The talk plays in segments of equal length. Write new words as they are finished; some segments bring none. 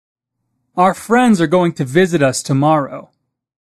Our friends are going to visit us tomorrow.